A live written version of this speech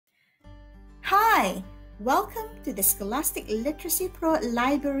Hi! Welcome to the Scholastic Literacy Pro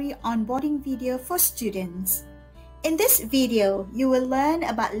Library onboarding video for students. In this video, you will learn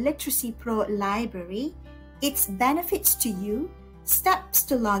about Literacy Pro Library, its benefits to you, steps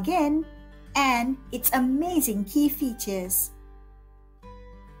to log in, and its amazing key features.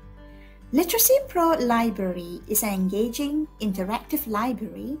 Literacy Pro Library is an engaging, interactive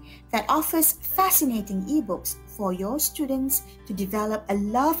library that offers fascinating ebooks for your students to develop a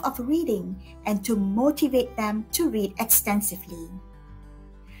love of reading and to motivate them to read extensively.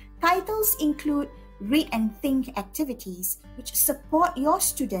 Titles include read and think activities which support your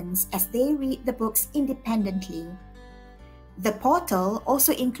students as they read the books independently. The portal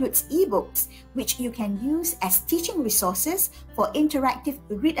also includes ebooks which you can use as teaching resources for interactive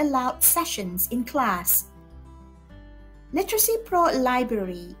read-aloud sessions in class. Literacy Pro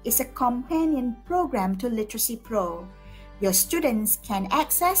Library is a companion program to Literacy Pro. Your students can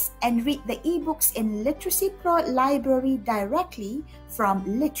access and read the ebooks in Literacy Pro Library directly from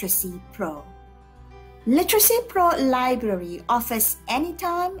Literacy Pro. Literacy Pro Library offers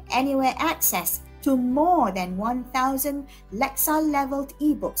anytime, anywhere access to more than 1,000 Lexile-leveled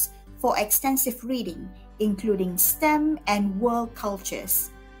ebooks for extensive reading, including STEM and world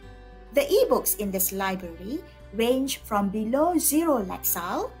cultures. The ebooks in this library range from below 0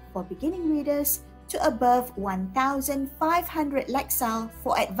 Lexile for beginning readers to above 1,500 Lexile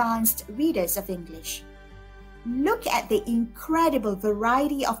for advanced readers of English. Look at the incredible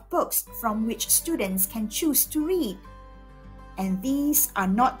variety of books from which students can choose to read. And these are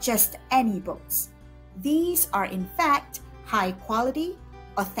not just any books. These are in fact high quality,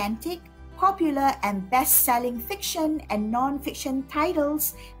 authentic, popular and best-selling fiction and non-fiction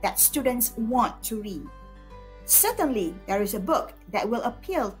titles that students want to read. Certainly, there is a book that will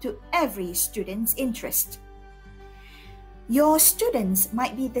appeal to every student's interest. Your students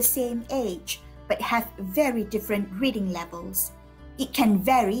might be the same age but have very different reading levels. It can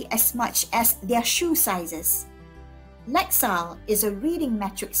vary as much as their shoe sizes. Lexile is a reading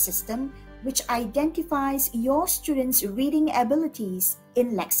metric system which identifies your students' reading abilities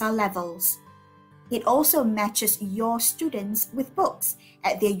in Lexile levels. It also matches your students with books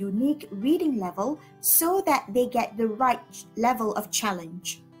at their unique reading level so that they get the right level of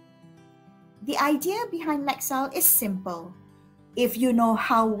challenge. The idea behind Lexile is simple. If you know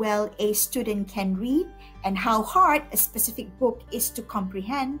how well a student can read and how hard a specific book is to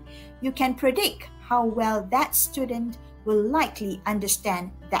comprehend, you can predict how well that student will likely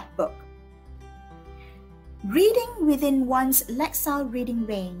understand that book. Reading within one's Lexile reading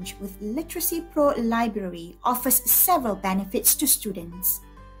range with Literacy Pro Library offers several benefits to students.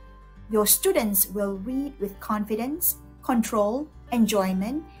 Your students will read with confidence, control,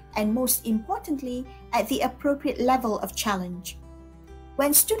 enjoyment, and most importantly, at the appropriate level of challenge.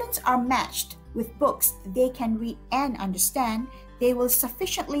 When students are matched with books they can read and understand, they will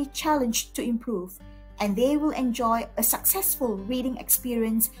sufficiently challenged to improve, and they will enjoy a successful reading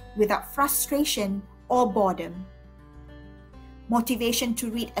experience without frustration or boredom. Motivation to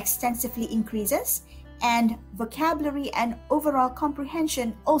read extensively increases, and vocabulary and overall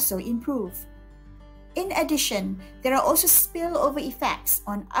comprehension also improve. In addition, there are also spillover effects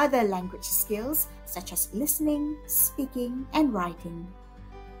on other language skills such as listening, speaking, and writing.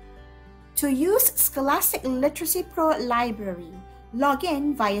 To use Scholastic Literacy Pro Library, log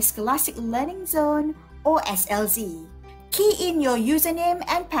in via Scholastic Learning Zone or SLZ. Key in your username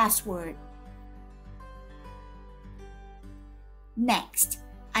and password. Next,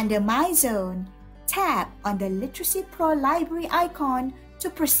 under My Zone, tap on the Literacy Pro Library icon to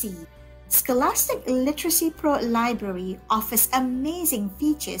proceed. Scholastic Literacy Pro Library offers amazing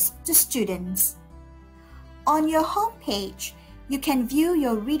features to students. On your home page, you can view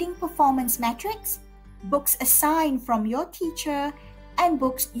your reading performance metrics, books assigned from your teacher, and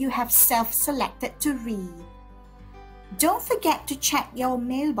books you have self-selected to read. Don't forget to check your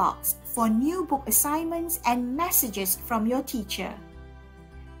mailbox for new book assignments and messages from your teacher.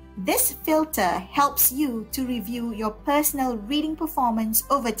 This filter helps you to review your personal reading performance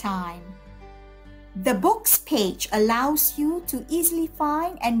over time. The Books page allows you to easily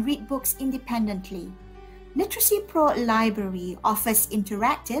find and read books independently. Literacy Pro Library offers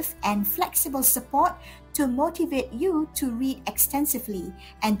interactive and flexible support to motivate you to read extensively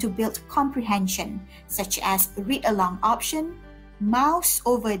and to build comprehension, such as read-along option, mouse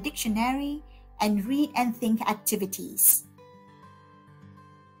over dictionary, and read and think activities.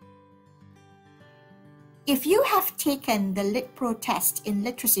 If you have taken the Lit Pro test in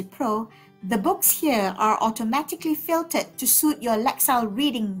Literacy Pro, the books here are automatically filtered to suit your Lexile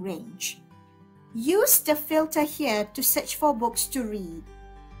reading range. Use the filter here to search for books to read.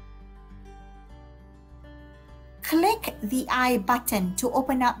 Click the I button to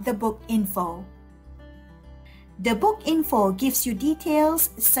open up the book info. The book info gives you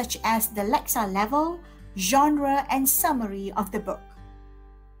details such as the Lexile level, genre, and summary of the book.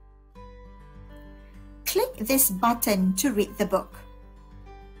 Click this button to read the book.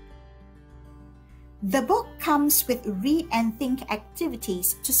 The book comes with read and think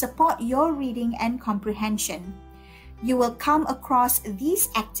activities to support your reading and comprehension. You will come across these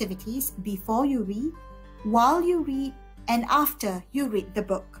activities before you read, while you read, and after you read the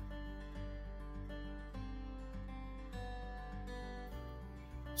book.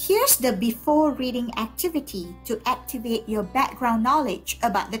 Here's the before reading activity to activate your background knowledge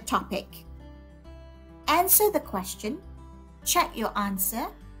about the topic. Answer the question, check your answer,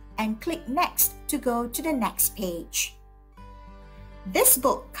 and click Next to go to the next page. This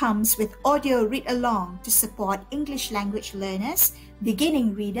book comes with audio read-along to support English language learners,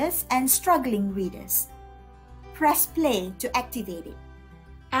 beginning readers, and struggling readers. Press play to activate it.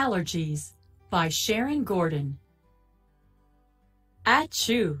 Allergies by Sharon Gordon.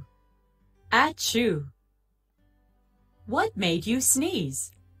 Achoo! Achoo! What made you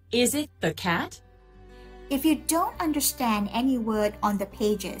sneeze? Is it the cat? If you don't understand any word on the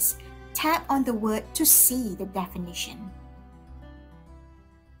pages, tap on the word to see the definition.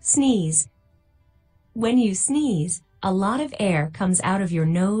 Sneeze. When you sneeze, a lot of air comes out of your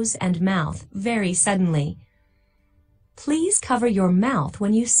nose and mouth very suddenly. Please cover your mouth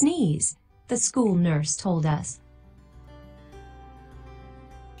when you sneeze, the school nurse told us.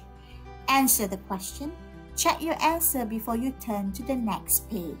 Answer the question. Check your answer before you turn to the next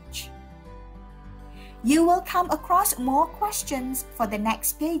page. You will come across more questions for the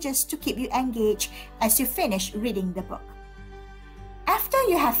next pages to keep you engaged as you finish reading the book. After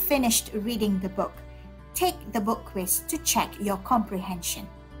you have finished reading the book, take the book quiz to check your comprehension.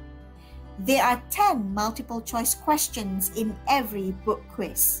 There are 10 multiple choice questions in every book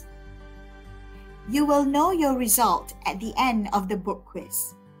quiz. You will know your result at the end of the book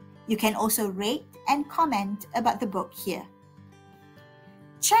quiz. You can also rate and comment about the book here.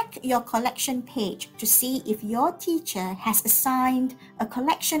 Check your collection page to see if your teacher has assigned a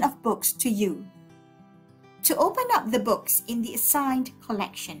collection of books to you. To open up the books in the assigned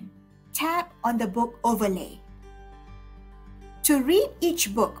collection, tap on the book overlay. To read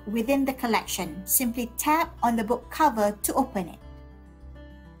each book within the collection, simply tap on the book cover to open it.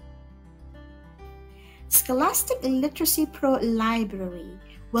 Scholastic Literacy Pro Library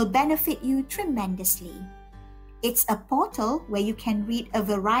will benefit you tremendously. It's a portal where you can read a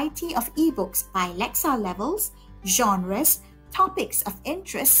variety of ebooks by Lexile levels, genres, topics of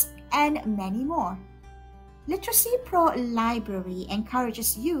interest, and many more. Literacy Pro Library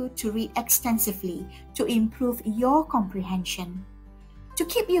encourages you to read extensively to improve your comprehension. To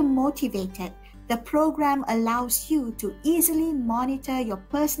keep you motivated, the program allows you to easily monitor your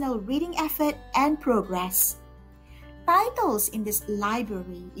personal reading effort and progress. Titles in this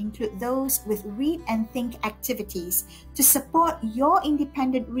library include those with read and think activities to support your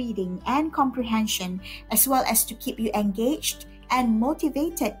independent reading and comprehension, as well as to keep you engaged and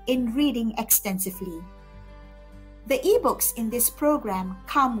motivated in reading extensively. The ebooks in this program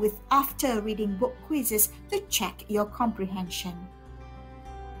come with after-reading book quizzes to check your comprehension.